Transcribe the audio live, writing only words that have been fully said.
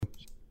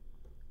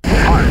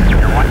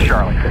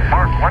Charlie.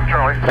 Mark, 1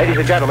 Charlie. Ladies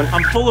and gentlemen,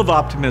 I'm full of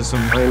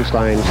optimism.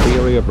 Einstein's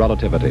theory of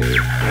relativity.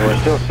 We're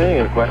still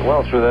seeing it quite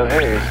well through that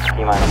haze.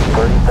 T-minus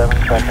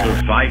 37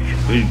 seconds. The fight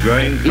is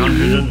growing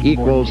confident. E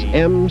equals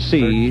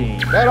MC.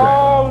 That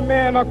all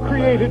men are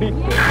created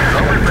equal.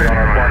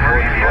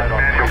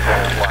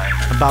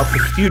 About the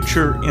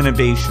future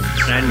innovations.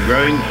 And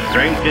growing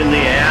strength in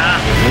the air.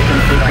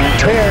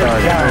 Tear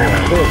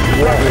down this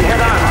wall.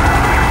 Head on.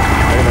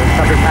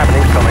 Something's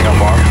happening. Coming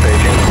up on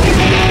staging.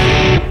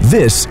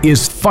 This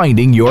is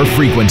Finding Your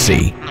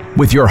Frequency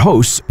with your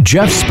hosts,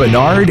 Jeff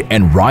Spinard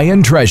and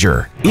Ryan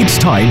Treasure. It's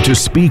time to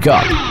speak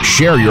up,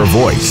 share your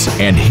voice,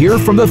 and hear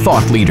from the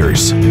thought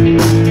leaders.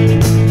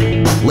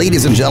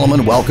 Ladies and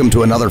gentlemen, welcome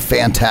to another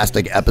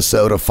fantastic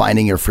episode of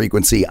Finding Your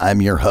Frequency.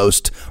 I'm your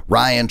host,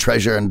 Ryan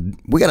Treasure, and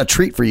we got a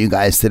treat for you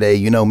guys today.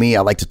 You know me,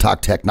 I like to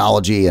talk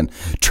technology and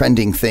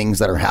trending things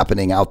that are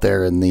happening out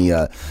there in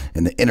the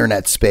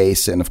internet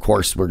space, and of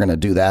course, we're going to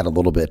do that a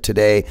little bit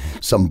today.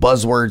 Some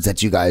buzzwords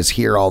that you guys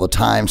hear all the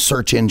time: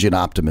 search engine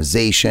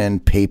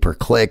optimization,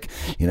 pay-per-click.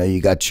 You know, you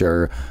got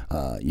your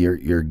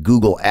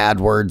Google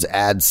AdWords,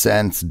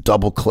 AdSense,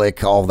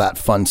 DoubleClick, all that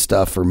fun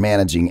stuff for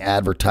managing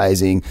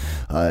advertising.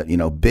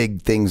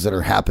 Big things that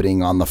are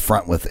happening on the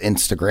front with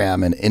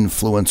Instagram and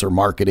influencer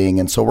marketing.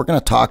 And so we're going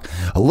to talk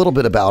a little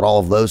bit about all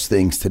of those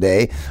things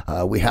today.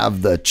 We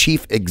have the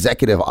Chief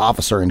Executive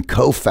Officer and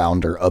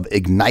co-founder of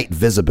Ignite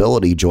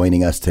Visibility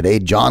joining us today.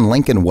 John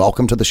Lincoln,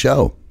 welcome to the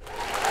show.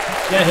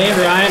 Yeah, hey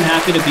Ryan,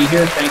 happy to be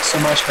here. Thanks so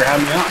much for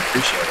having me on.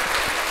 Appreciate it.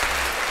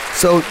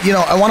 So,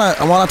 I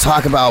want to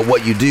talk about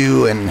what you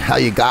do and how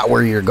you got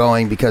where you're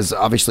going, because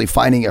obviously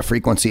finding a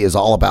frequency is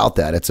all about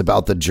that. It's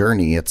about the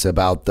journey. It's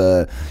about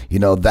the,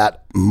 that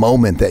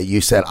moment that you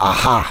said,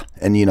 aha,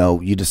 and,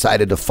 you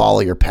decided to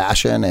follow your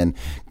passion and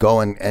go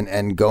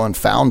and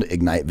found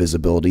Ignite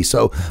Visibility.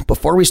 So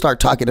before we start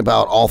talking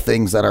about all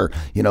things that are,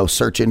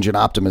 search engine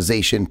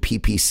optimization,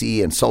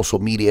 PPC, and social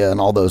media and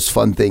all those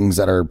fun things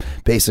that are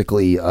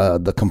basically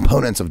the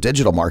components of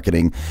digital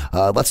marketing,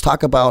 let's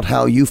talk about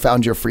how you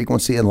found your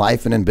frequency in life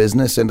and in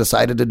business and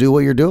decided to do what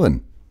you're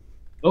doing.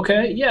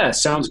 Okay, yeah,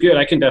 sounds good.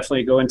 I can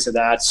definitely go into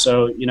that.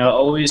 So,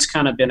 always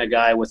kind of been a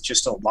guy with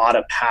just a lot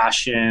of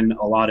passion,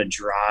 a lot of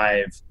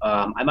drive.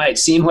 I might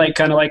seem like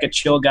kind of like a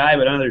chill guy,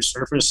 but under the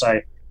surface,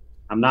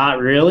 I'm not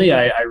really.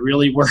 I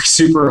really work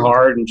super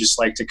hard and just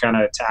like to kind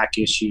of attack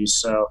issues.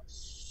 So,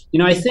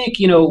 I think,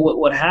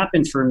 what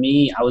happened for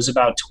me, I was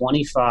about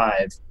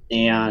 25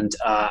 and,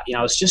 I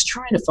was just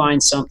trying to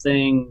find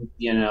something,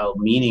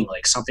 meaning,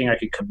 like something I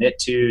could commit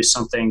to,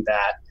 something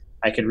that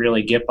I could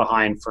really get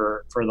behind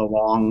for the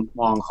long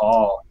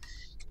haul.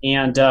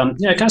 And, I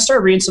kind of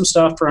started reading some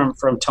stuff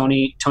from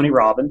Tony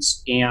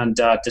Robbins and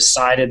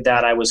decided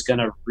that I was going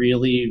to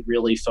really,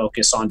 really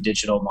focus on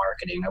digital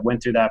marketing. I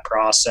went through that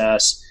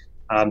process,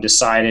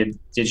 decided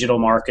digital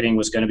marketing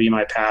was going to be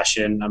my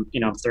passion.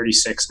 I'm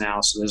 36 now,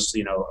 so this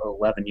is,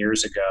 11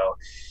 years ago.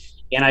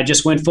 And I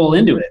just went full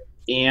into it.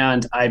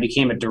 And I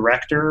became a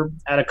director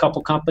at a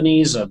couple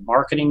companies, a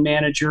marketing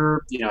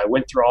manager. I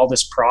went through all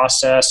this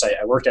process.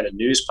 I worked at a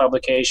news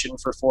publication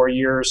for 4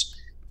 years.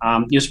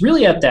 It was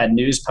really at that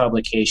news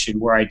publication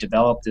where I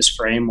developed this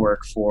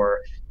framework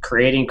for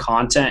creating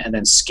content and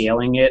then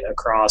scaling it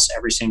across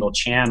every single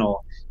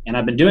channel. And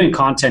I've been doing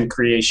content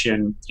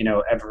creation,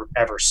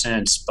 ever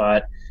since.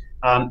 But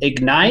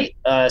Ignite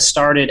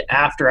started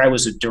after I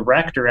was a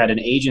director at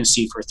an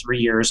agency for 3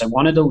 years. I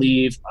wanted to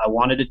leave. I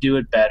wanted to do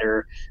it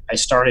better. I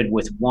started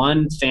with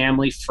one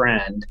family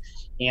friend,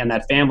 and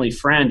that family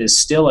friend is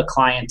still a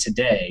client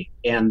today.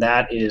 And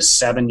that is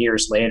 7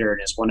 years later,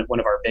 and is one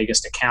of our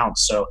biggest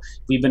accounts. So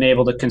we've been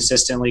able to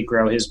consistently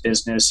grow his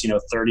business,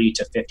 30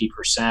 to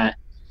 50%.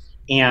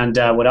 And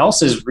what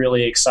else is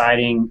really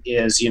exciting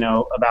is,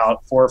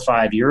 about 4 or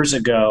 5 years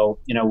ago,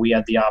 we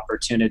had the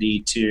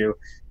opportunity to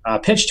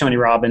pitch Tony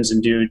Robbins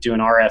and do an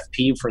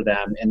RFP for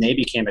them, and they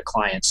became a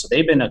client. So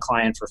they've been a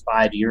client for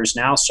 5 years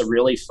now. So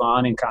really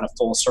fun and kind of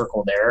full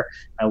circle there.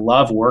 I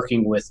love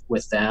working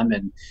with them.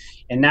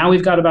 And now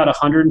we've got about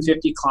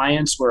 150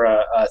 clients. We're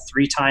a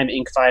 3-time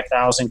Inc.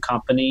 5000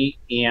 company,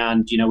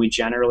 and we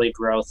generally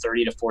grow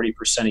 30 to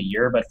 40% a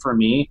year. But for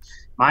me,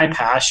 my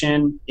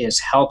passion is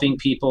helping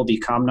people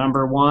become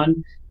number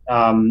one.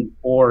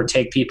 Or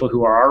take people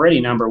who are already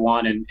number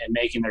one and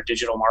making their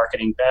digital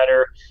marketing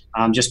better,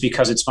 just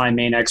because it's my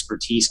main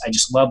expertise. I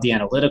just love the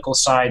analytical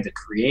side, the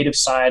creative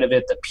side of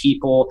it, the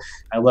people.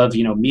 I love,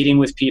 meeting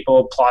with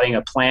people, plotting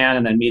a plan,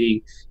 and then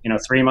meeting,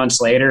 3 months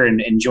later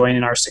and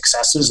joining our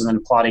successes and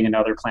then plotting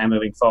another plan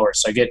moving forward.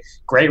 So I get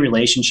great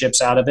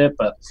relationships out of it,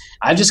 but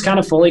I've just kind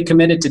of fully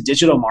committed to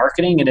digital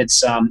marketing, and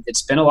it's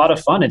been a lot of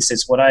fun.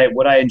 It's what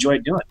I enjoy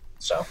doing.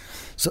 So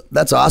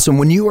that's awesome.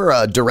 When you were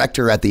a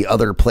director at the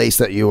other place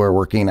that you were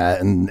working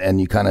at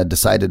and you kind of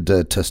decided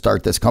to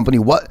start this company,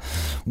 what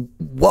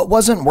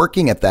wasn't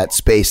working at that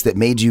space that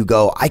made you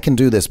go, I can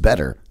do this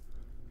better?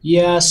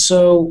 Yeah,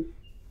 so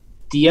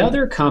The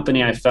other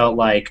company, I felt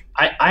like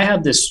I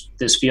have this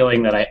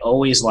feeling that I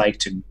always like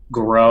to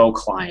grow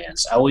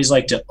clients. I always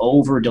like to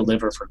over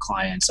deliver for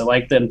clients. I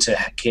like them to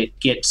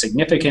get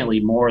significantly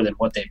more than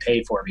what they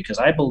pay for, because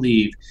I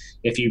believe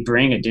if you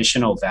bring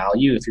additional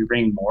value, if you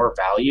bring more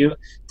value,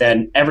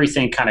 then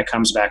everything kind of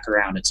comes back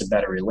around. It's a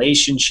better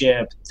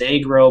relationship. They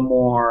grow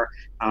more.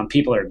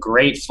 People are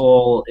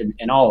grateful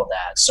and all of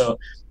that. So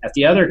at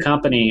the other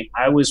company,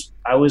 I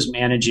was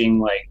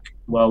managing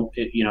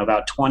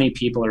about 20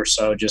 people or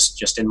so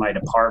just in my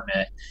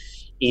department.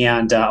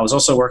 And I was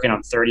also working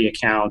on 30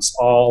 accounts,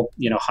 all,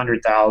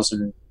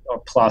 100,000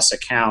 or plus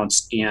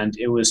accounts. And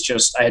it was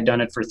just, I had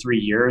done it for 3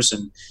 years,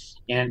 and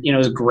it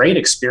was a great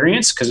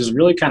experience because it was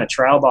really kind of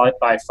trial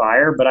by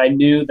fire. But I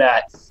knew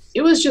that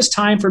it was just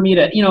time for me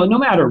to, no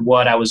matter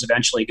what, I was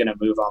eventually going to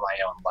move on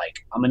my own.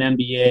 Like, I'm an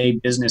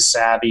MBA, business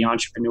savvy,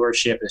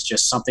 entrepreneurship is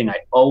just something I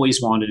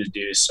always wanted to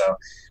do. So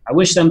I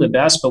wish them the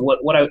best. But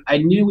what I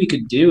knew we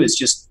could do is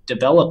just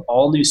develop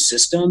all new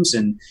systems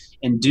and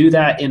do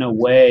that in a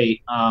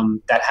way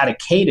that had a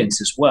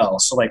cadence as well.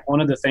 So like, one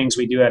of the things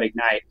we do at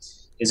Ignite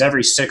is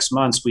every 6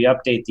 months we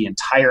update the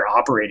entire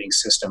operating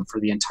system for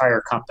the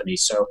entire company.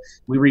 So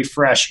we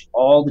refresh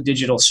all the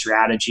digital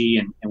strategy,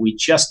 and we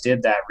just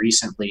did that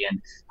recently.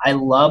 And I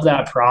love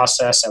that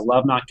process. I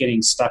love not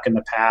getting stuck in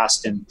the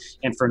past. And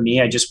for me,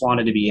 I just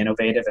wanted to be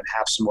innovative and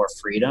have some more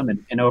freedom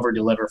and over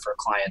deliver for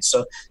clients.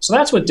 So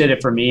that's what did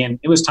it for me. And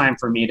it was time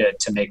for me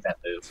to make that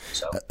move.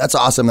 So that's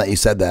awesome that you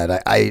said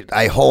that.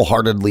 I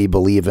wholeheartedly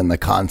believe in the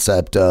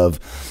concept of,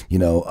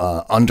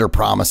 under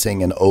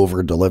promising and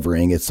over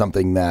delivering. It's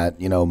something that,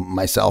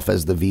 myself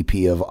as the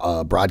VP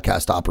of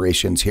broadcast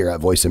operations here at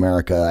Voice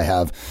America, I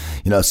have,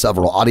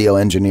 several audio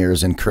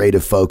engineers and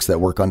creative folks that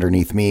work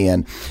underneath me.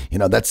 And,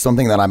 that's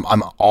something that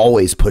I'm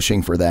always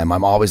pushing for them.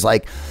 I'm always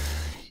like,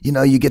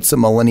 you get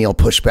some millennial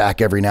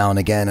pushback every now and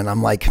again, and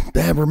I'm like,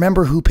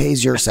 remember who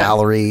pays your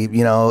salary?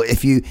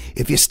 If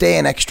you stay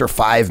an extra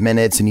 5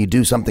 minutes and you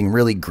do something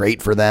really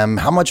great for them,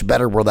 how much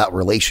better will that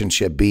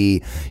relationship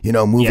be,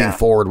 moving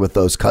forward with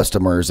those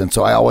customers? And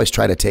so I always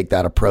try to take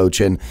that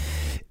approach. And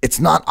it's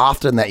not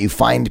often that you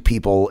find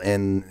people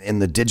in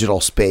the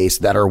digital space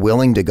that are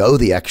willing to go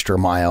the extra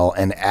mile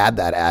and add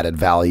that added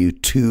value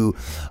to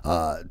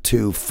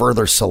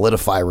further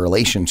solidify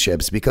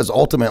relationships, because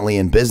ultimately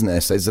in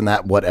business, isn't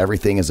that what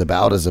everything is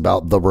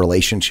about the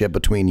relationship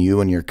between you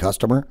and your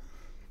customer?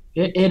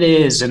 It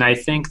is. And I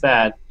think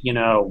that,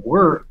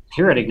 we're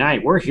here at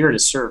Ignite, we're here to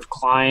serve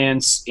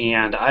clients.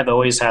 And I've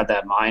always had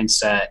that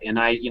mindset. And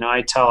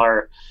I tell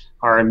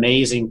our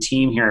amazing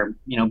team here,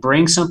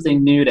 bring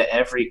something new to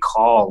every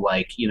call,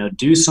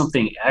 do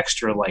something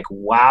extra,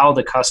 wow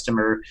the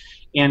customer.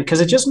 And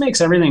cause it just makes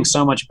everything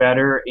so much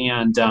better.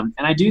 And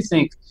I do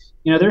think,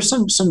 there's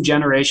some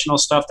generational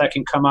stuff that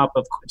can come up.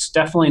 It's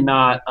definitely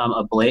not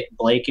a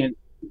blanket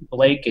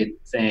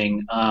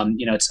thing.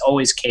 It's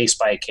always case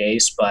by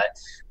case, but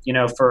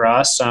for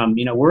us,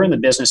 we're in the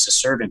business of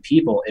serving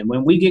people. And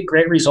when we get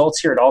great results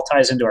here, it all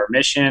ties into our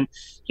mission.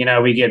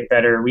 We get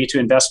better. We get to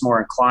invest more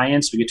in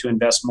clients. We get to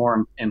invest more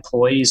in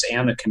employees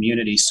and the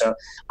community. So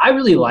I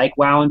really like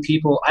wowing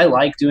people. I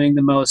like doing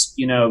the most,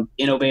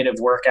 innovative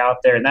work out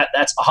there. And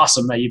that's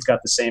awesome that you've got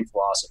the same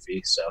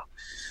philosophy.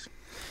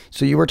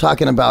 So you were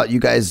talking about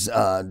you guys,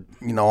 on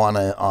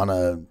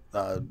a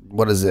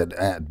what is it,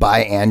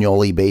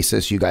 biannually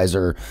basis, you guys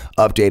are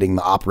updating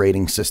the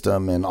operating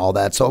system and all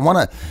that. So I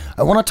want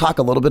to talk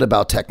a little bit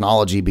about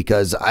technology,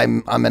 because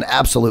I'm an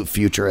absolute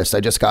futurist. I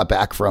just got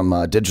back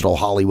from Digital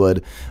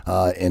Hollywood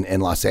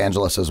in Los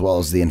Angeles, as well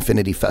as the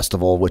Infinity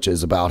Festival, which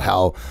is about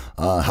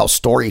how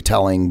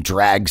storytelling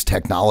drags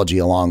technology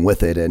along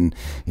with it. And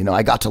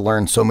I got to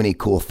learn so many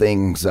cool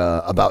things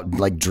about,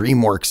 like,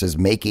 DreamWorks is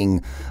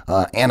making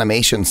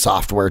animation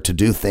software to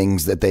do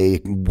things that they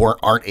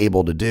aren't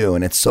able to do,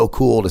 and it's so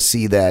cool to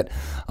see that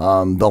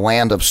the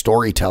land of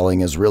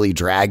storytelling is really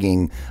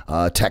dragging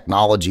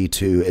technology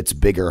to its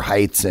bigger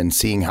heights, and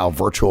seeing how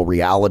virtual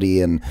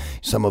reality and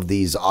some of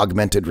these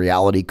augmented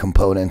reality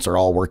components are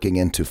all working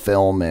into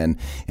film and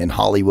in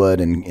Hollywood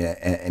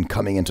and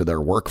coming into their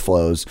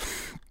workflows.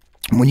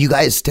 When you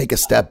guys take a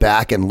step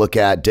back and look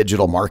at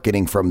digital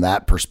marketing from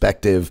that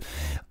perspective,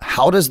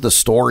 how does the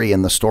story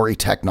and the story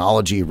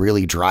technology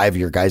really drive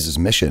your guys'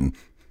 mission?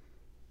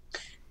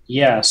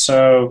 Yeah,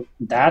 so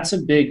that's a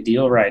big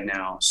deal right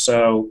now.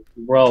 So,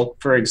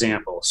 for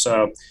example,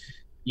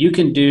 you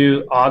can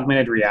do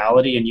augmented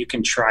reality and you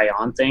can try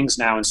on things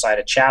now inside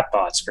of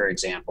chatbots, for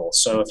example.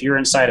 So if you're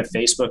inside of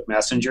Facebook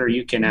Messenger,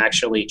 you can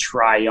actually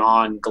try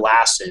on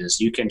glasses.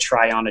 You can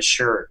try on a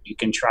shirt. You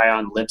can try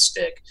on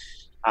lipstick.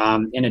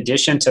 In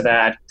addition to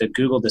that, the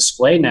Google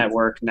Display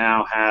Network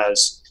now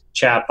has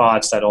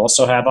chatbots that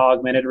also have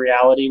augmented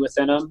reality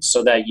within them,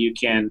 so that you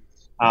can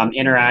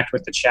interact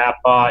with the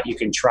chatbot. You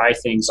can try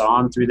things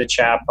on through the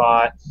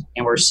chatbot,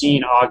 and we're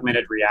seeing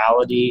augmented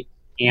reality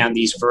and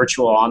these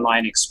virtual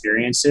online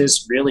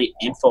experiences really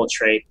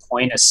infiltrate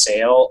point of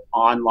sale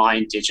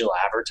online digital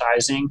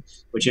advertising,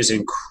 which is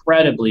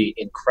incredibly,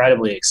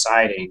 incredibly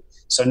exciting.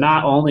 So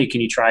not only can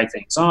you try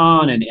things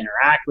on and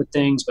interact with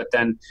things, but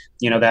then,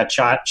 that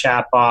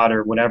chatbot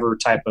or whatever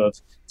type of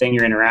thing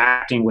you're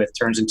interacting with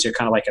turns into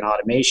kind of like an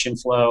automation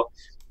flow.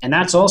 And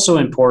that's also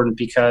important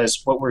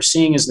because what we're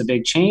seeing is the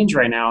big change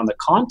right now on the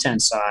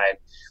content side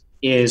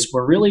is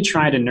we're really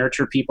trying to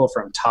nurture people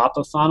from top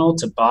of funnel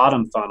to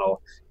bottom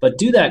funnel, but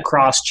do that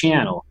cross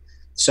channel.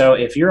 So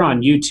if you're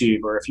on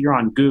YouTube or if you're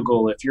on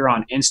Google, if you're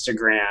on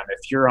Instagram,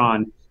 if you're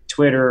on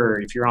Twitter,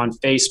 or if you're on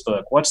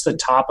Facebook, what's the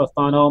top of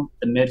funnel,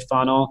 the mid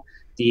funnel,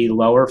 the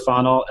lower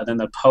funnel, and then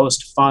the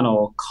post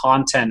funnel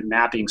content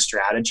mapping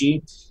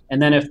strategy?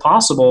 And then if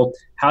possible,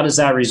 how does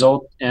that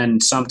result in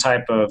some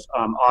type of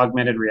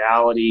augmented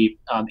reality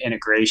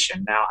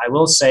integration? Now, I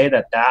will say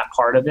that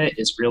part of it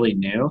is really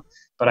new,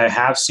 but I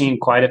have seen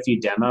quite a few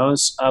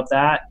demos of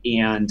that,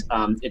 and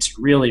it's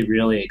really,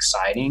 really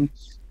exciting.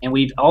 And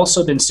we've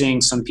also been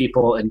seeing some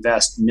people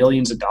invest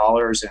millions of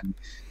dollars in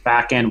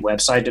back-end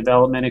website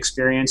development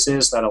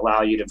experiences that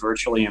allow you to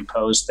virtually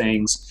impose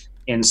things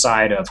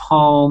inside of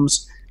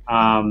homes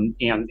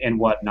and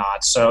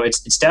whatnot. So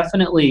it's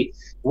definitely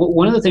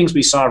one of the things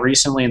we saw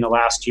recently in the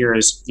last year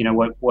is,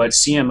 what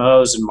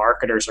CMOs and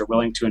marketers are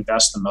willing to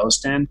invest the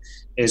most in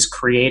is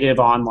creative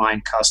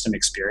online custom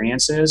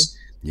experiences.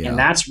 Yeah. And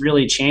that's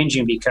really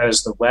changing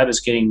because the web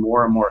is getting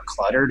more and more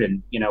cluttered.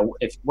 And,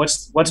 if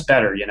what's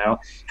better,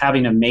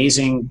 having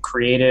amazing,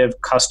 creative,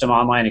 custom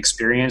online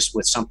experience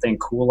with something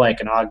cool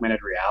like an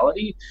augmented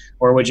reality,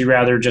 or would you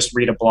rather just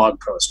read a blog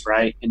post,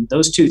 right? And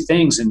those two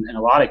things in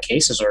a lot of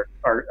cases are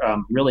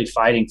really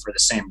fighting for the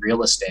same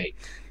real estate.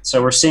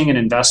 So we're seeing an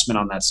investment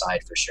on that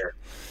side for sure.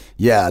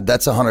 Yeah,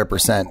 that's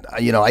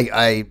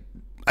 100%.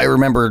 I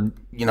remember,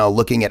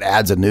 looking at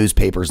ads in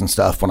newspapers and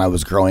stuff when I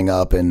was growing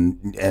up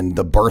and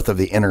the birth of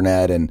the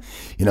internet and,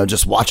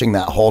 just watching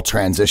that whole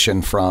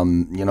transition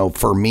from,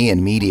 for me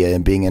in media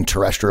and being in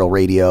terrestrial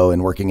radio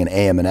and working in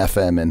AM and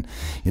FM and,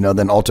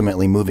 then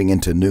ultimately moving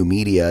into new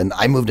media. And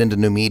I moved into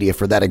new media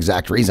for that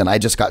exact reason. I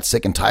just got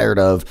sick and tired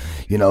of,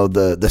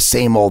 the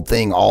same old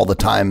thing all the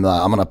time.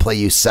 I'm going to play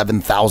you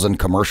 7,000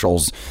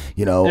 commercials,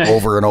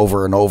 over and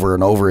over and over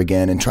and over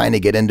again, and trying to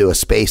get into a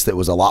space that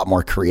was a lot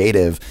more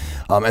creative.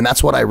 And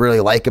that's what I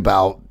really like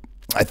about,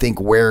 I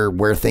think,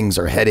 where things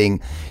are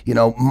heading,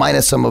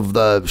 minus some of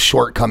the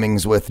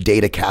shortcomings with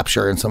data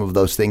capture and some of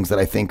those things that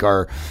I think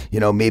are,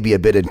 maybe a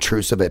bit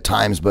intrusive at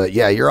times. But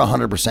yeah, you're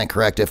 100%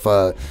 correct. If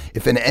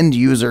an end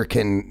user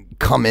can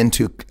come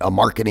into a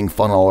marketing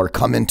funnel or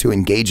come into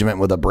engagement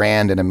with a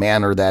brand in a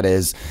manner that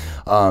is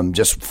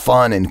just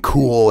fun and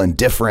cool and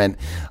different,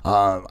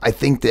 I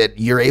think that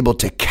you're able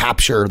to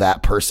capture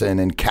that person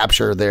and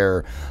capture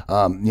their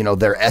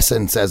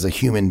essence as a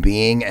human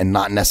being and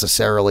not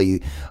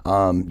necessarily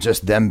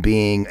just them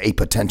being a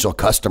potential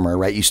customer,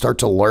 right? You start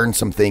to learn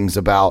some things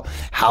about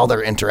how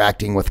they're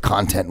interacting with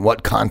content,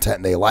 what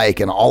content they like,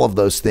 and all of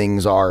those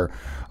things are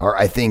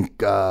I think,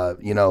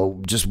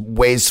 just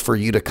ways for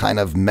you to kind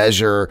of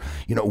measure,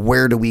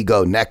 where do we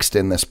go next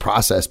in this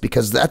process?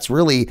 Because that's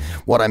really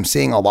what I'm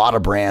seeing a lot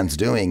of brands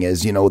doing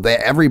is,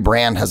 every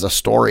brand has a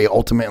story.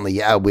 Ultimately,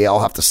 yeah, we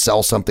all have to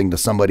sell something to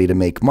somebody to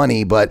make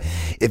money. But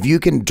if you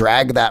can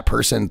drag that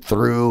person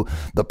through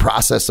the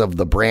process of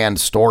the brand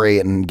story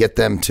and get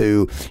them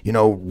to,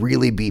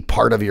 really be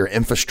part of your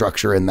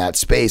infrastructure in that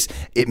space,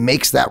 it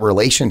makes that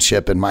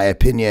relationship, in my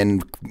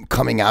opinion,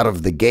 coming out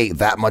of the gate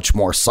that much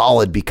more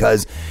solid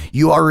because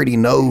you already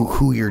know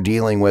who you're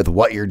dealing with,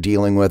 what you're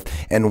dealing with,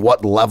 and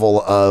what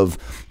level of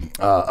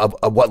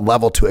what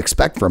level to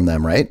expect from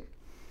them, right?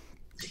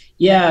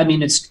 Yeah, I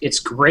mean, it's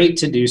great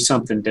to do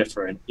something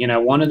different.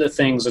 One of the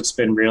things that's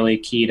been really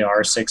key to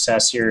our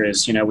success here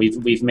is,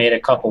 we've made a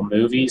couple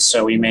movies.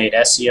 So we made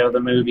SEO the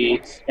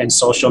movie and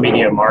Social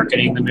Media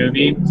Marketing the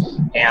movie.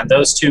 And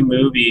those two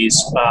movies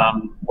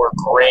were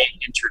great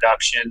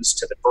introductions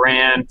to the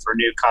brand for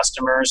new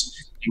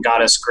customers and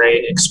got us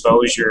great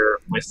exposure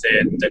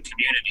within the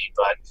community.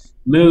 But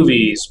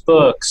movies,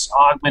 books,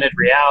 augmented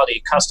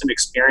reality, custom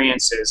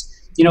experiences,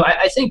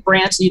 I think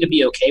brands need to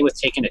be okay with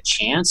taking a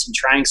chance and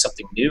trying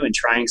something new and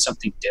trying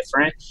something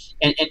different.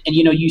 And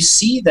you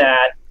see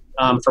that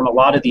from a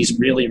lot of these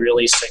really,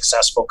 really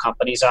successful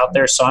companies out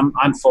there. So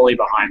I'm fully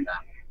behind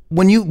that.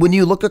 When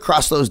you look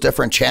across those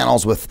different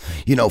channels with,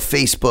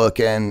 Facebook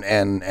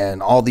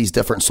and all these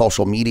different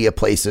social media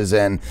places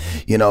and,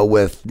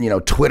 with,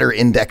 Twitter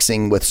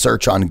indexing with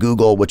search on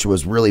Google, which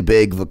was really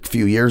big a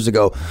few years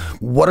ago,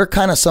 what are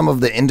kind of some of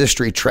the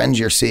industry trends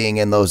you're seeing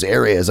in those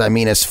areas? I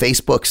mean, is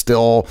Facebook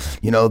still,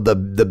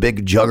 the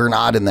big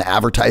juggernaut in the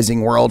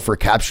advertising world for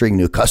capturing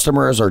new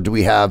customers, or do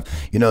we have,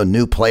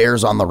 new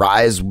players on the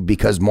rise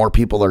because more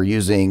people are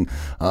using,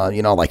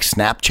 like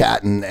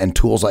Snapchat and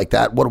tools like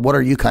that? What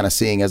are you kind of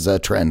seeing as a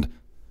trend?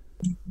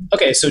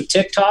 Okay, so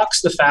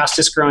TikTok's the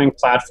fastest growing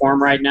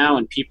platform right now,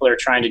 and people are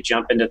trying to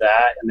jump into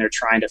that, and they're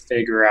trying to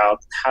figure out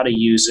how to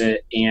use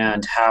it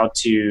and how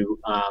to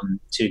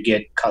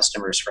get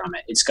customers from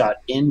it. It's got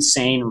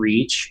insane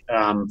reach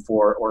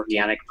for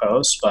organic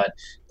posts, but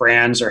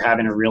brands are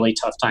having a really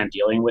tough time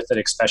dealing with it,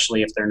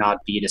 especially if they're not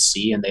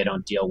B2C and they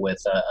don't deal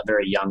with a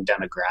very young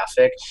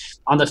demographic.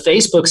 On the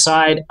Facebook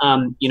side,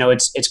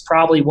 it's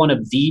probably one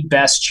of the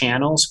best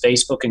channels,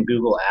 Facebook and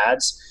Google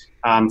Ads.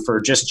 For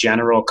just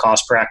general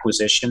cost per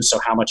acquisition, so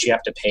how much you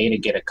have to pay to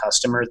get a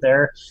customer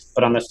there.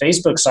 But on the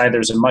Facebook side,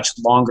 there's a much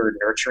longer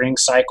nurturing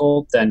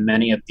cycle than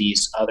many of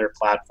these other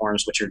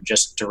platforms, which are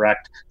just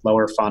direct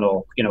lower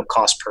funnel,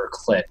 cost per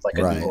click, like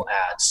a Google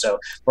Ads. So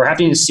we're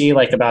happy to see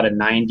like about a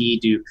 90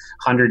 to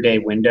 100 day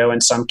window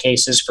in some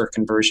cases for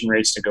conversion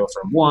rates to go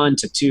from 1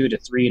 to 2 to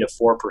 3 to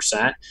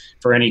 4%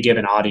 for any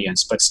given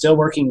audience, but still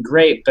working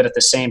great. But at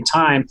the same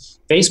time,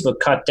 Facebook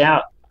cut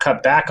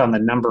back on the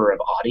number of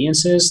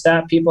audiences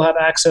that people have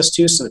access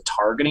to. So the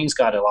targeting's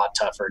got a lot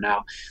tougher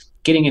now.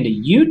 Getting into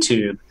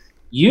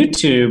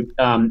YouTube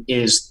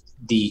is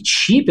the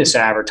cheapest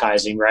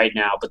advertising right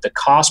now, but the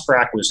cost per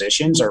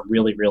acquisitions are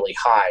really, really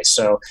high.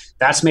 So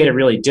that's made it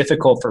really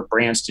difficult for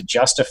brands to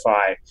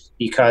justify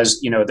because,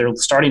 they're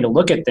starting to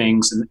look at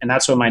things. And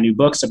that's what my new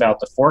book's about,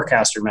 the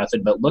forecaster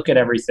method, but look at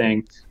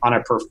everything on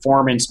a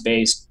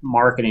performance-based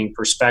marketing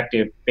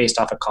perspective based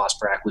off of cost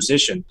per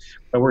acquisition.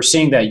 But we're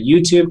seeing that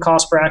YouTube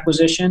cost per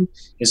acquisition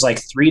is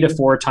like 3 to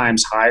 4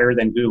 times higher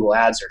than Google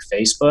Ads or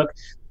Facebook.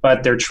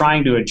 But they're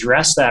trying to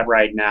address that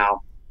right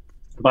now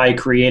by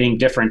creating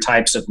different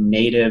types of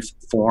native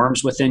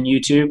forms within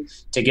YouTube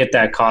to get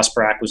that cost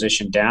per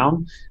acquisition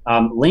down.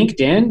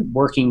 LinkedIn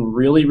working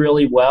really,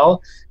 really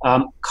well.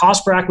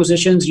 Cost per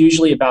acquisition is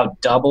usually about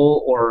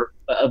double or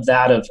of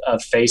that of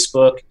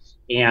Facebook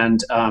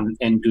and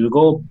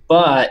Google,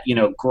 but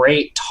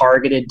great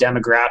targeted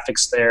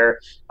demographics there.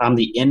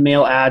 The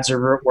in-mail ads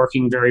are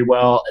working very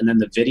well, and then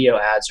the video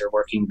ads are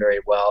working very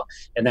well.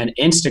 And then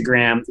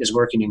Instagram is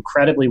working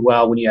incredibly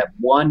well when you have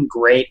one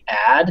great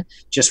ad,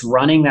 just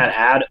running that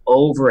ad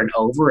over and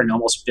over and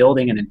almost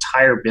building an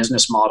entire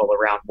business model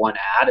around one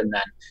ad and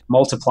then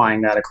multiplying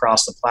that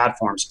across the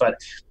platforms. But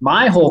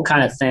my whole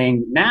kind of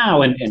thing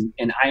now, and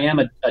I am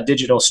a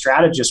digital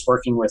strategist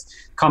working with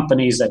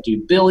companies that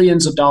do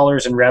billions of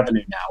dollars in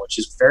revenue now, which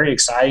is very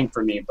exciting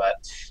for me, but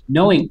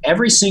knowing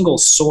every single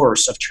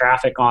source of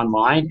traffic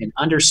online and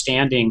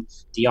understanding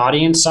the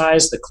audience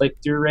size, the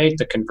click-through rate,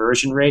 the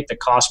conversion rate, the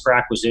cost per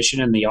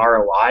acquisition, and the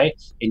ROI,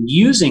 and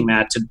using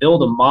that to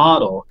build a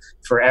model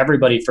for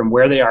everybody from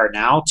where they are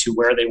now to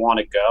where they want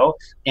to go.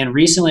 And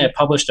recently I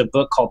published a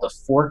book called The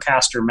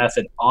Forecaster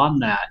Method on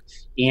that.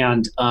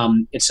 And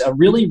it's a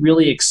really,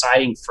 really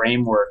exciting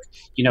framework,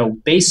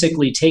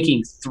 basically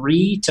taking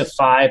 3 to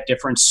 5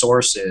 different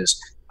sources,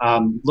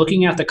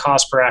 looking at the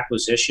cost per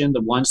acquisition,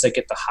 the ones that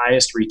get the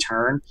highest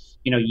return,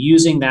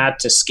 using that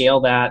to scale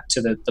that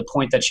to the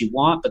point that you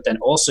want, but then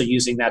also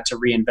using that to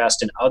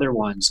reinvest in other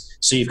ones.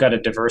 So you've got a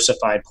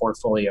diversified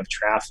portfolio of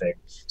traffic.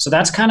 So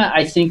that's kind of,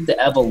 I think, the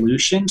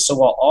evolution. So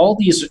while all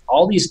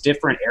these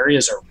different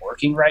areas are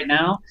working right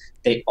now,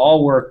 they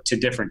all work to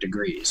different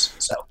degrees.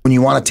 So when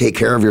you want to take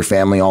care of your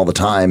family all the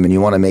time and you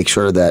want to make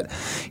sure that,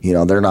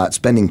 they're not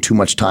spending too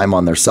much time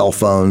on their cell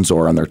phones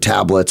or on their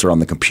tablets or on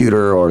the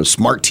computer or a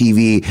smart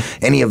TV,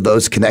 any of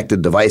those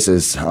connected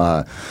devices,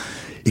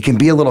 it can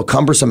be a little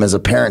cumbersome as a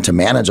parent to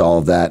manage all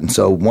of that. And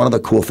so one of the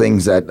cool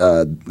things that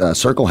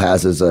Circle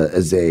has is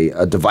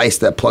a device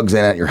that plugs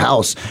in at your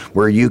house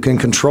where you can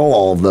control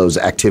all of those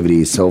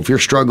activities. So if you're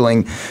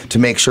struggling to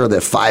make sure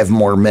that 5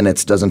 more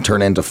minutes doesn't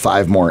turn into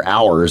 5 more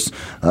hours,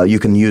 you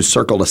can use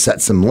Circle to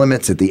set some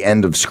limits at the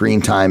end of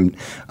screen time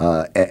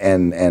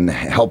and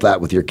help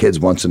that with your kids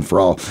once and for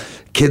all.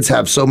 Kids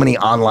have so many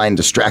online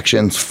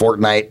distractions.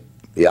 Fortnite,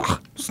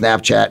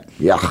 Snapchat,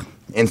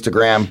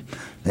 Instagram,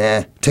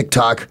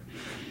 TikTok.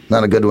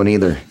 Not a good one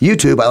either.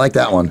 YouTube, I like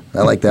that one.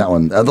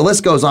 The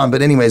list goes on,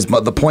 but anyways,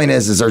 but the point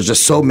is there's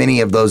just so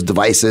many of those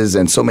devices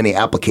and so many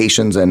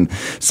applications and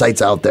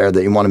sites out there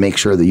that you want to make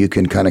sure that you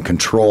can kind of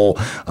control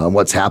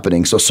what's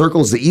happening. So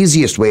Circle is the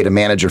easiest way to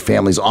manage your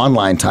family's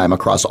online time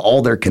across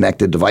all their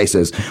connected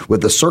devices.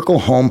 With the Circle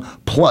Home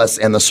Plus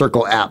and the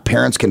Circle app,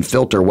 parents can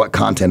filter what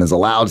content is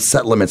allowed,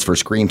 set limits for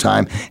screen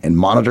time, and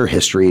monitor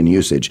history and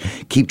usage.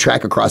 Keep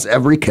track across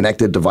every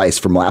connected device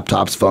from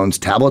laptops, phones,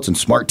 tablets, and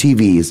smart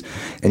TVs,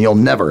 and you'll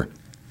never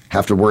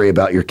have to worry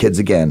about your kids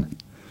again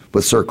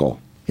with Circle.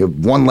 You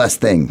have one less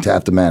thing to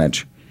have to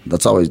manage.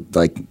 That's always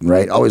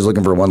right? Always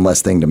looking for one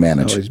less thing to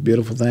manage. Always a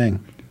beautiful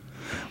thing.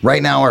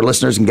 Right now, our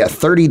listeners can get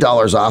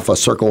 $30 off a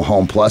Circle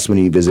Home Plus when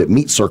you visit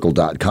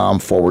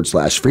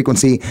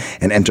meetcircle.com/frequency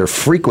and enter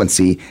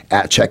frequency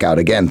at checkout.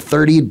 Again,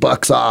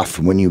 $30 off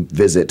when you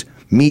visit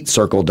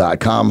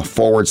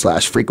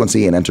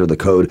meetcircle.com/frequency and enter the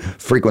code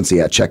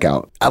frequency at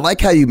checkout. I like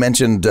how you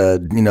mentioned,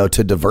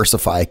 to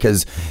diversify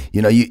because,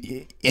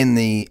 in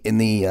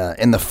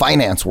the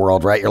finance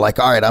world, right? You're like,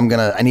 all right,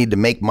 I need to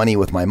make money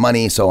with my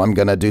money, so I'm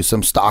gonna do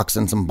some stocks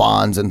and some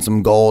bonds and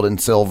some gold and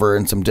silver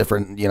and some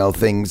different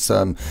things.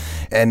 And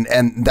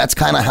that's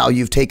kind of how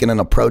you've taken an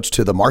approach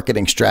to the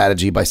marketing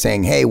strategy by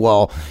saying, hey,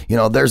 well,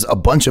 there's a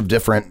bunch of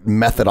different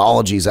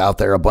methodologies out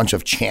there, a bunch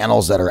of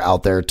channels that are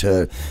out there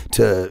to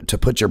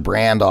put your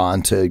brand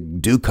on, to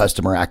do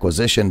customer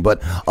acquisition,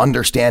 but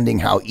understanding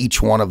how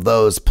each one of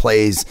those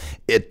plays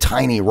a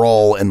tiny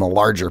role in the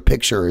larger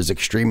picture is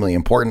extremely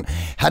important.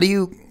 How do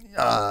you,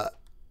 I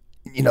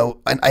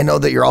know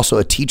that you're also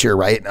a teacher,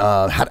 right?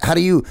 How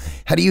do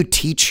you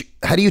teach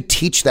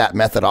that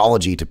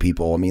methodology to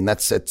people? I mean,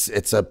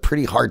 it's a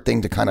pretty hard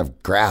thing to kind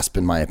of grasp,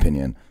 in my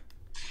opinion.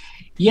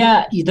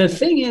 Yeah, the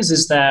thing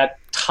is that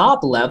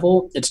top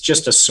level, it's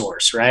just a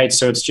source, right?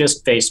 So it's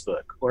just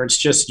Facebook or it's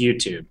just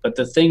YouTube. But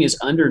the thing is,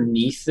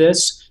 underneath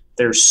this,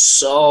 there's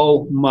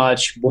so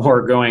much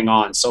more going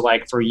on. So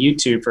like for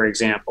YouTube, for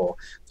example,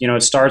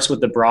 it starts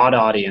with the broad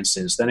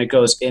audiences, then it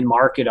goes in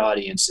market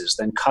audiences,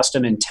 then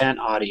custom intent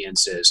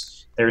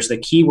audiences. There's the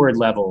keyword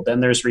level, then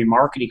there's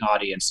remarketing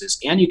audiences.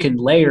 And you can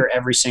layer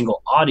every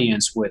single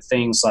audience with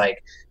things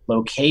like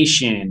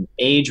location,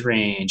 age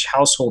range,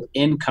 household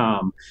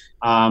income,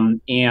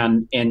 and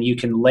you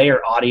can layer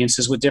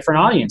audiences with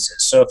different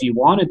audiences. So if you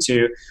wanted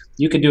to,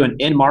 you could do an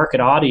in-market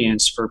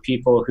audience for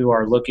people who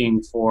are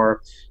looking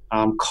for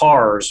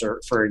cars,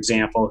 or for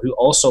example, who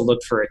also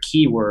look for a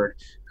keyword,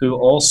 who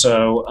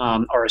also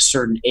are a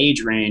certain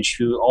age range,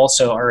 who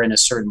also are in a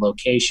certain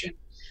location.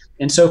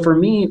 And so for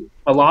me,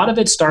 a lot of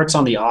it starts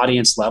on the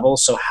audience level.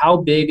 So how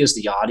big is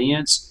the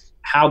audience?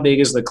 How big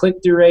is the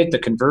click-through rate, the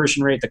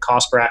conversion rate, the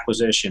cost per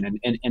acquisition?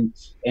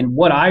 And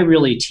what I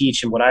really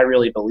teach and what I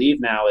really believe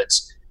now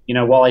is,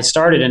 while I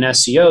started in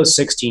SEO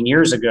 16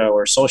 years ago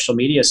or social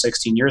media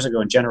 16 years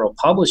ago in general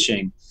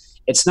publishing,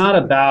 it's not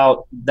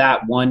about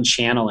that one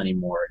channel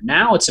anymore.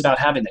 Now it's about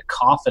having the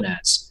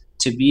confidence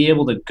to be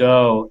able to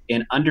go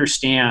and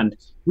understand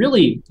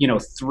really,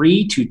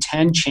 3 to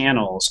 10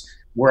 channels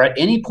where at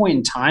any point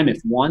in time, if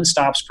one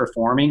stops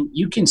performing,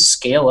 you can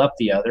scale up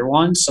the other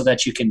one so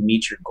that you can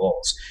meet your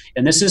goals.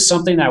 And this is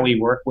something that we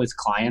work with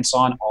clients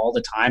on all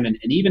the time. And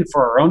even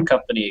for our own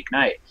company,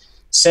 Ignite.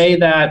 Say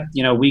that,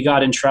 we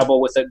got in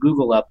trouble with a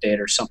Google update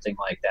or something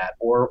like that,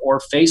 or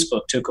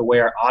Facebook took away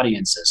our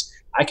audiences.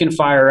 I can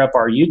fire up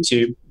our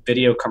YouTube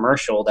video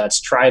commercial that's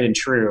tried and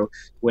true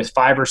with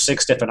 5 or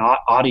 6 different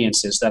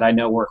audiences that I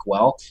know work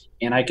well.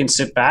 And I can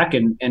sit back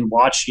and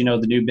watch,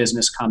 the new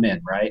business come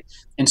in, right?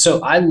 And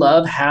so I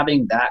love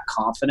having that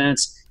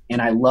confidence,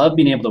 and I love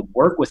being able to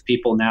work with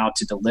people now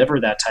to deliver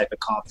that type of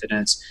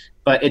confidence.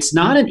 But it's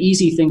not an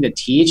easy thing to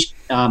teach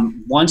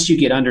once you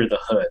get under the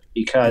hood,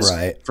 because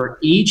for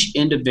each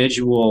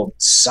individual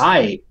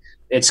site,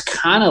 it's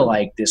kind of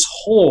like this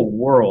whole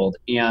world.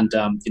 And,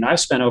 I've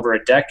spent over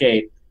a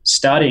decade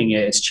studying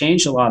it. It's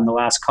changed a lot in the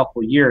last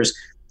couple of years.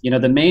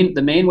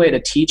 The main way to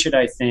teach it,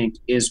 I think,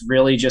 is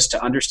really just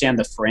to understand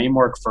the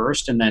framework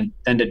first, and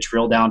then to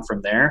drill down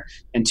from there,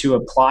 and to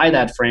apply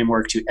that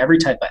framework to every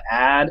type of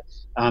ad,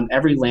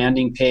 every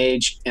landing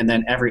page, and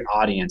then every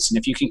audience. And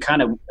if you can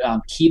kind of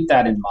keep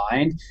that in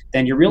mind,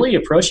 then you're really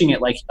approaching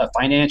it like a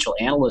financial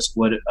analyst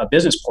would a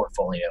business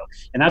portfolio.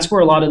 And that's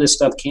where a lot of this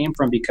stuff came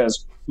from,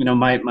 because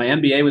my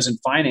MBA was in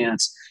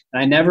finance,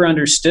 and I never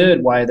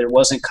understood why there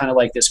wasn't kind of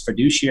like this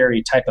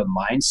fiduciary type of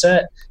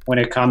mindset when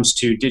it comes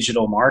to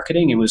digital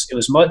marketing. It was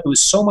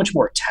so much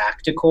more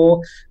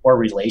tactical or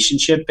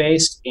relationship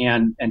based,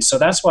 and so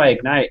that's why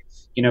Ignite,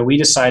 we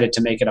decided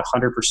to make it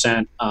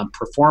 100%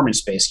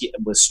 performance based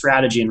with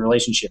strategy and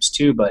relationships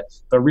too, but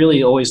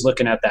really always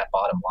looking at that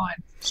bottom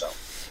line. So.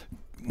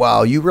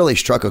 Wow, you really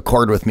struck a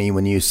chord with me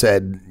when you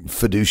said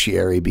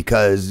fiduciary,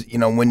 because,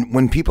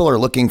 when people are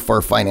looking for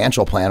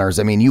financial planners,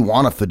 I mean, you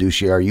want a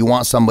fiduciary. You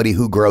want somebody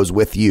who grows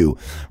with you,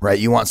 right?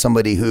 You want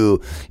somebody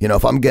who,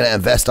 if I'm going to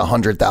invest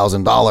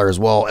 $100,000,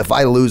 well, if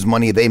I lose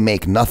money, they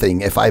make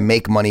nothing. If I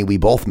make money, we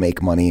both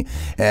make money.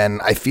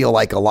 And I feel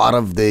like a lot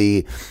of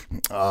the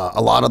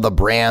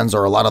brands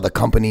or a lot of the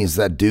companies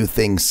that do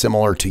things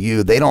similar to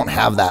you, they don't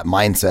have that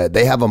mindset.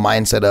 They have a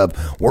mindset of,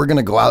 we're going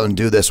to go out and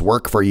do this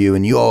work for you,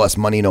 and you owe us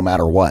money no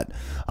matter what.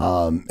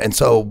 And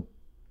so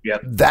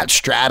that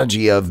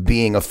strategy of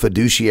being a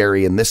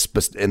fiduciary in this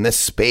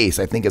space,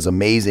 I think, is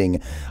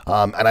amazing.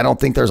 And I don't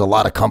think there's a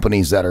lot of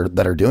companies that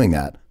are doing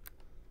that.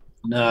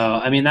 No,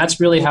 I mean, that's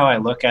really how I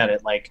look at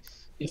it. Like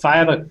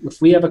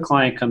if we have a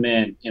client come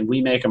in and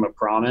we make them a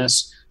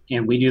promise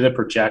and we do the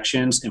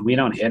projections and we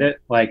don't hit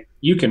it, like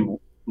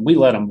we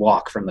let them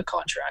walk from the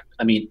contract.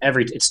 I mean,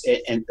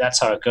 and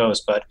that's how it goes.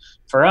 But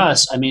for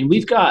us, I mean,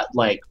 we've got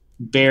like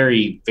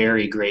very,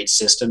 very great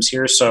systems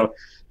here. So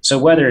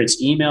whether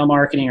it's email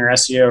marketing or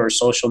SEO or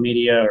social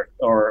media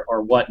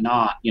or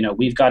whatnot,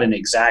 we've got an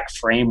exact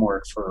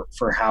framework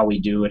for how we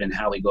do it and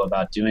how we go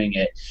about doing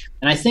it.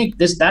 And I think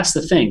that's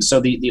the thing.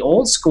 So the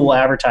old school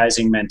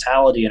advertising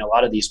mentality and a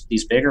lot of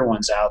these bigger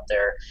ones out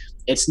there,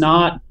 it's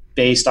not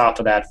based off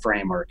of that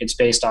framework. It's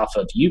based off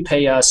of, you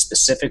pay us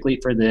specifically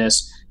for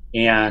this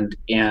and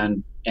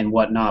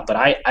whatnot. But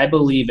I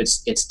believe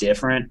it's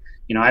different.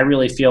 I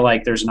really feel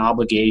like there's an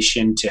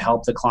obligation to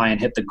help the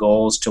client hit the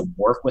goals, to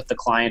work with the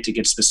client to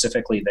get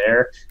specifically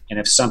there. And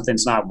if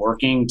something's not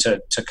working,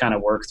 to kind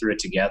of work through it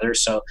together.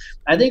 So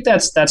I think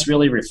that's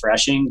really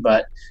refreshing.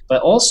 But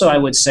also I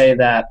would say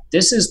that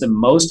this is the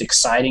most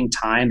exciting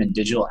time in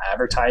digital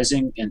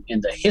advertising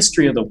in the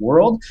history of the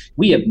world.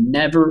 We have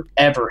never,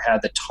 ever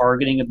had the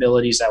targeting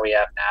abilities that we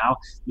have now.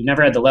 We've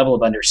never had the level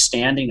of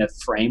understanding of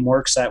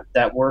frameworks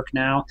that work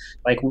now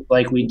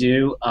like we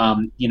do.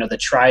 The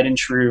tried and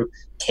true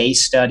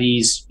case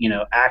studies,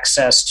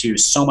 access to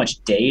so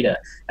much data.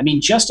 I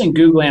mean, just in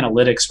Google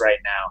Analytics right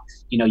now,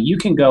 you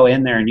can go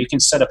in there and you can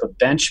set up a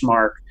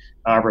benchmark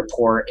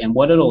report, and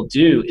what it'll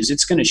do is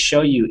it's going to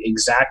show you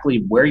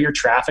exactly where your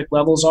traffic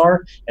levels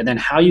are and then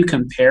how you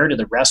compare to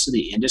the rest of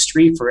the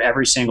industry for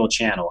every single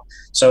channel.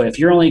 So if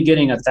you're only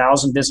getting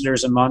 1,000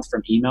 visitors a month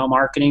from email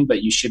marketing,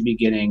 but you should be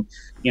getting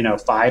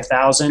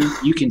 5,000,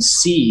 you can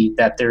see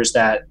that there's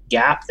that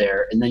gap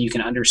there, and then you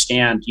can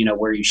understand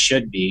where you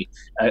should be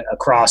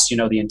across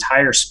the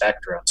entire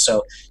spectrum.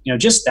 So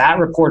just that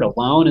report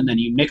alone, and then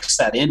you mix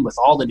that in with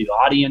all the new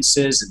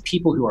audiences and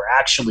people who are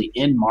actually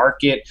in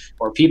market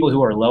or people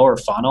who are lower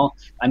funnel.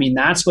 I mean,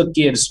 that's what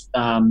gives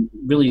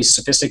really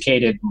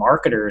sophisticated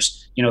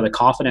marketers the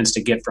confidence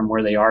to get from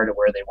where they are to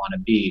where they want to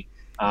be.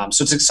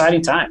 So it's an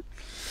exciting time.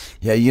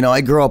 Yeah,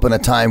 I grew up in a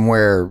time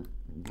where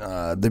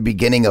the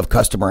beginning of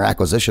customer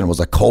acquisition was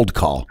a cold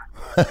call.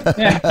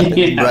 Yeah,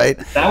 right?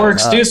 That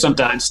works too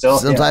sometimes still.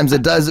 Sometimes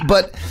it does.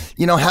 But,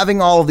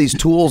 having all of these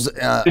tools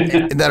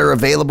that are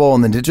available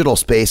in the digital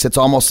space, it's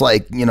almost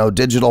like,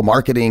 digital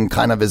marketing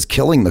kind of is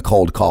killing the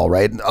cold call,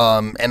 right?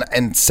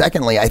 And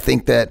secondly, I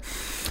think that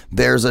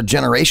there's a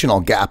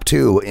generational gap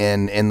too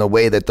in the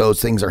way that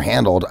those things are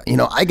handled.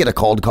 I get a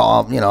cold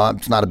call,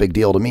 it's not a big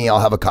deal to me. I'll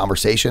have a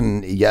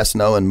conversation, yes,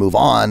 no, and move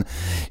on.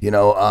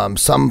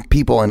 Some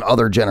people in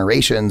other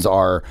generations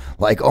are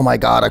like, oh my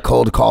God, a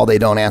cold call, they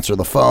don't answer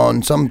the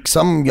phone.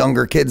 Some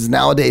younger kids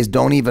nowadays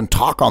don't even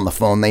talk on the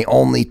phone. They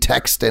only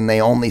text and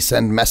they only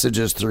send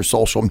messages through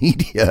social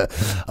media.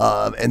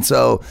 And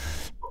so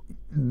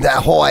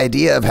that whole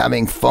idea of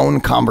having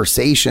phone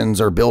conversations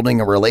or building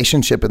a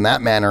relationship in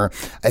that manner,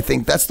 I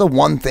think that's the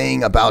one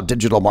thing about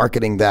digital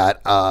marketing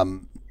that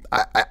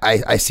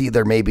I see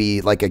there may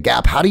be like a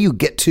gap. How do you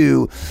get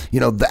to,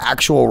 the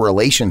actual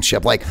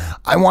relationship? Like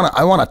I want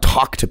to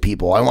talk to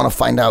people. I want to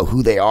find out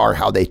who they are,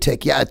 how they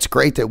tick. Yeah, it's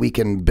great that we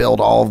can build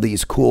all of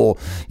these cool,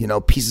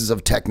 pieces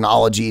of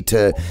technology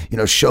to,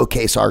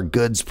 showcase our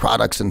goods,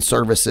 products, and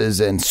services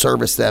and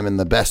service them in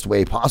the best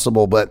way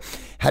possible. But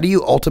how do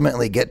you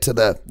ultimately get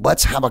to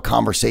let's have a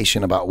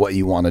conversation about what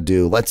you want to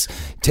do? Let's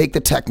take the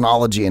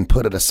technology and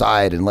put it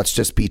aside and let's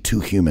just be two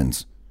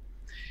humans.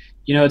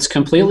 It's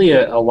completely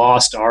a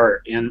lost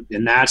art, and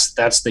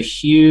that's the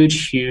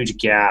huge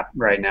gap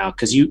right now,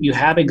 because you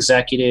have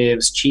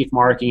executives, chief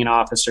marketing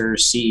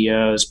officers,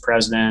 CEOs,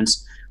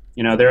 presidents,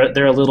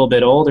 they're a little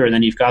bit older, and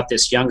then you've got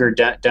this younger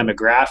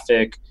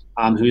demographic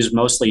who's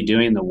mostly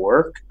doing the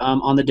work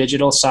on the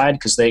digital side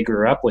because they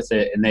grew up with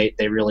it and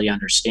they really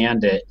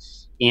understand it.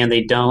 And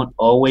they don't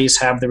always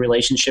have the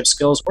relationship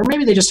skills, or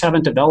maybe they just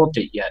haven't developed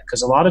it yet.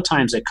 Because a lot of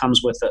times it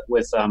comes with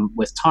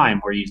time,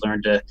 where you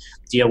learn to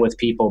deal with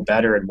people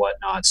better and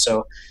whatnot.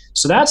 So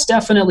that's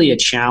definitely a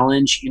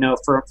challenge.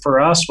 For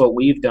us, what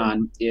we've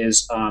done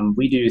is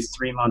we do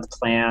 3-month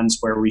plans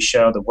where we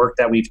show the work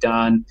that we've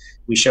done,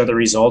 we show the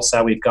results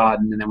that we've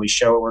gotten, and then we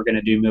show what we're going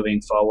to do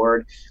moving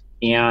forward.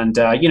 And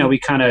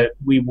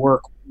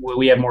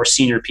we have more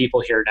senior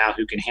people here now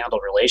who can handle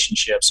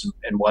relationships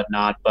and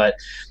whatnot. But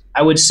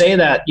I would say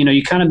that,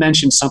 you kind of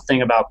mentioned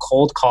something about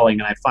cold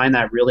calling, and I find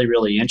that really,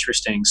 really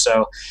interesting.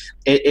 So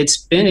it's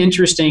been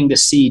interesting to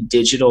see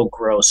digital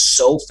grow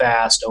so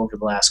fast over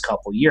the last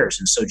couple of years.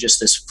 And so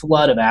just this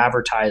flood of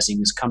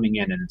advertising is coming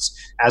in, and it's,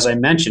 as I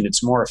mentioned,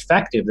 it's more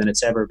effective than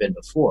it's ever been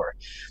before.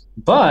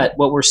 But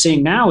what we're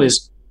seeing now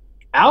is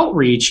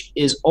outreach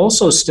is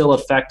also still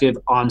effective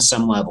on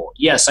some level.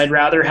 Yes, I'd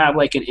rather have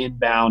like an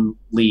inbound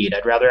lead.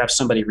 I'd rather have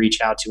somebody reach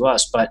out to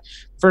us. But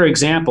for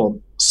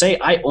example, say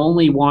I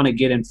only want to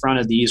get in front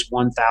of these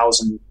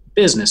 1,000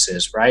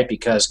 businesses, right?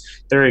 Because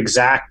they're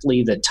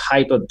exactly the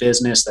type of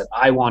business that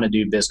I want to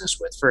do business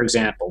with. For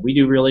example, we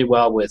do really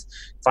well with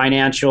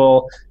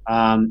financial,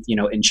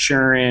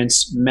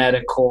 insurance,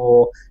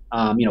 medical,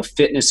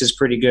 fitness is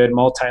pretty good,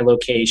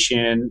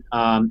 multi-location,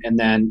 and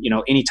then,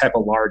 any type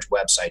of large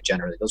website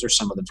generally. Those are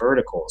some of the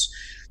verticals.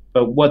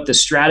 But what the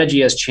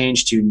strategy has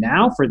changed to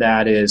now for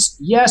that is,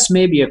 yes,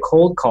 maybe a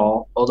cold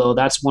call, although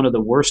that's one of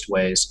the worst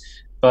ways,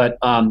 but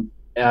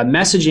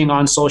messaging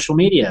on social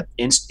media,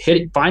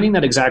 finding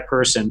that exact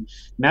person,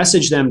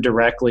 message them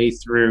directly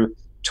through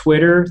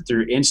Twitter,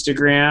 through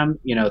Instagram,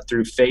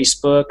 through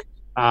Facebook,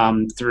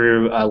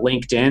 through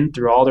LinkedIn,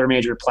 through all their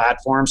major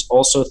platforms,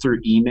 also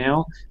through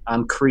email,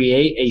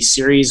 create a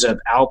series of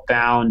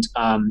outbound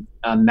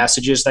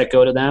messages that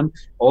go to them,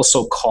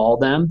 also call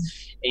them.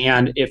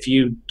 And if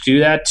you do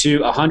that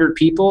to 100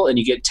 people and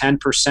you get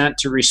 10%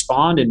 to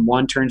respond and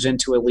one turns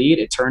into a lead,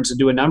 it turns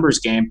into a numbers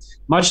game,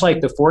 much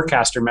like the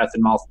forecaster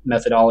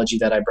methodology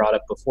that I brought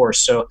up before.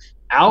 So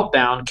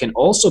outbound can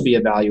also be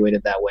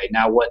evaluated that way.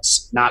 Now,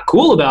 what's not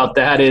cool about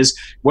that is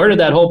where did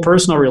that whole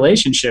personal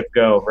relationship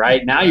go,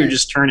 right? Now you're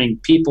just turning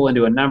people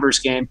into a numbers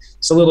game.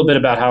 It's a little bit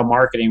about how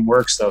marketing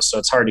works, though, so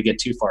it's hard to get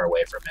too far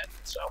away from it.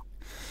 So.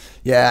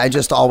 Yeah, I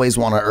just always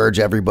want to urge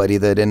everybody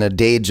that in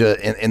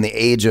the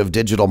age of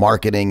digital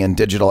marketing and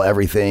digital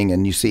everything,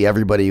 and you see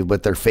everybody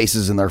with their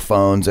faces in their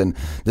phones, and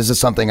this is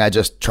something I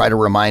just try to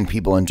remind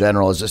people in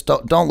general, is just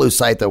don't lose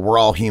sight that we're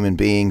all human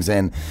beings,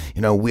 and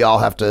we all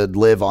have to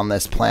live on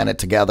this planet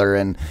together,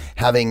 and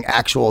having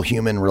actual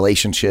human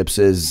relationships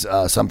is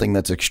something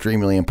that's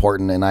extremely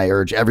important, and I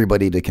urge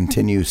everybody to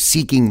continue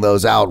seeking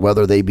those out,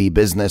 whether they be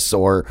business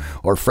or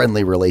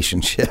friendly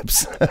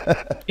relationships.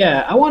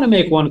 Yeah, I want to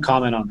make one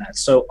comment on that.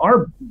 So our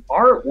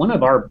one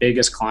of our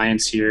biggest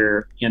clients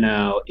here,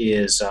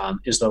 is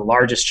the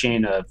largest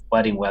chain of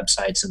wedding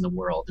websites in the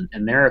world,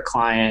 and they're a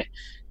client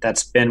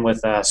that's been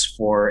with us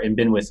and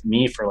been with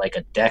me for like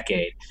a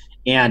decade.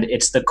 And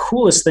it's the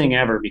coolest thing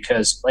ever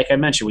because, like I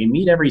mentioned, we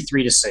meet every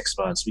 3 to 6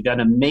 months. We got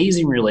an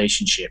amazing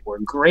relationship. We're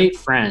great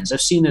friends.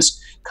 I've seen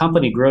this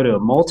company grow to a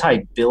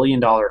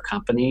multi-billion-dollar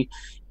company.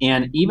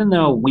 And even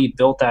though we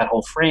built that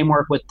whole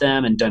framework with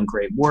them and done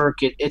great work,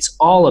 it's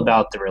all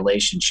about the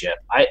relationship.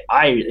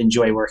 I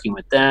enjoy working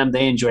with them.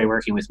 They enjoy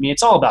working with me.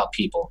 It's all about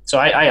people. So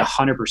I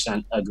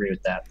 100% agree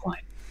with that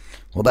point.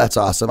 Well, that's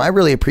awesome. I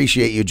really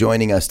appreciate you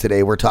joining us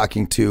today. We're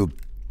talking to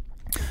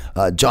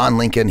John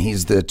Lincoln.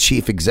 He's the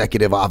Chief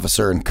Executive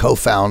Officer and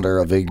co-founder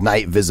of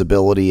Ignite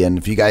Visibility. And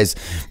if you guys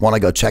want to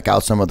go check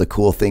out some of the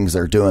cool things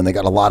they're doing, they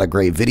got a lot of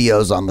great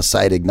videos on the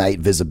site,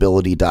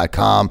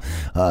 ignitevisibility.com.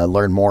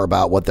 Learn more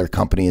about what their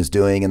company is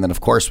doing. And then,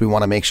 of course, we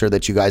want to make sure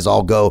that you guys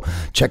all go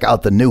check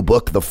out the new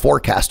book, the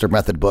Forecaster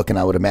Method book. And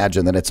I would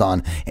imagine that it's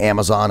on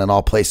Amazon and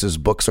all places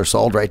books are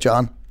sold, right,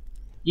 John?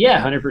 Yeah,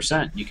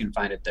 100%. You can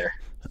find it there.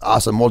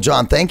 Awesome. Well,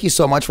 John, thank you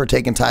so much for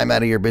taking time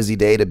out of your busy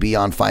day to be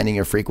on Finding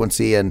Your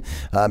Frequency. And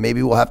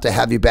maybe we'll have to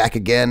have you back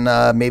again,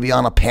 maybe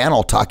on a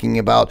panel talking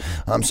about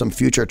some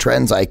future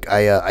trends.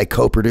 I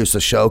co-produce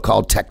a show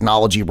called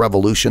Technology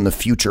Revolution, the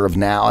Future of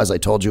Now. As I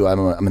told you,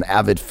 I'm an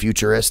avid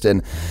futurist,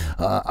 and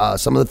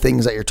some of the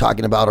things that you're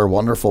talking about are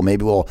wonderful.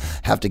 Maybe we'll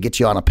have to get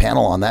you on a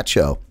panel on that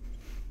show.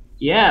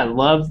 Yeah,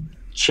 love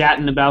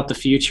chatting about the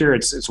future.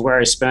 It's where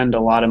I spend a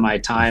lot of my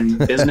time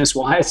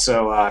business-wise,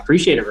 so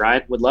appreciate it,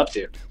 Ryan. Would love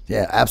to.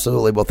 Yeah,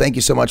 absolutely. Well, thank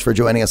you so much for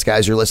joining us,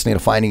 guys. You're listening to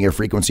Finding Your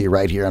Frequency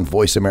right here on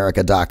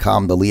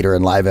VoiceAmerica.com, the leader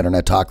in live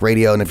internet talk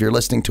radio. And if you're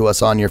listening to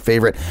us on your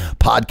favorite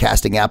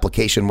podcasting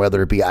application,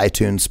 whether it be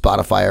iTunes,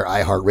 Spotify, or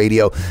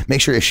iHeartRadio,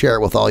 make sure you share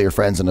it with all your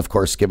friends. And, of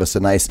course, give us a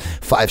nice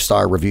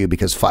 5-star review,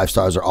 because 5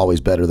 stars are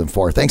always better than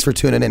 4. Thanks for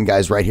tuning in,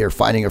 guys, right here,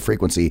 Finding Your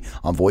Frequency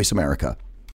on Voice America.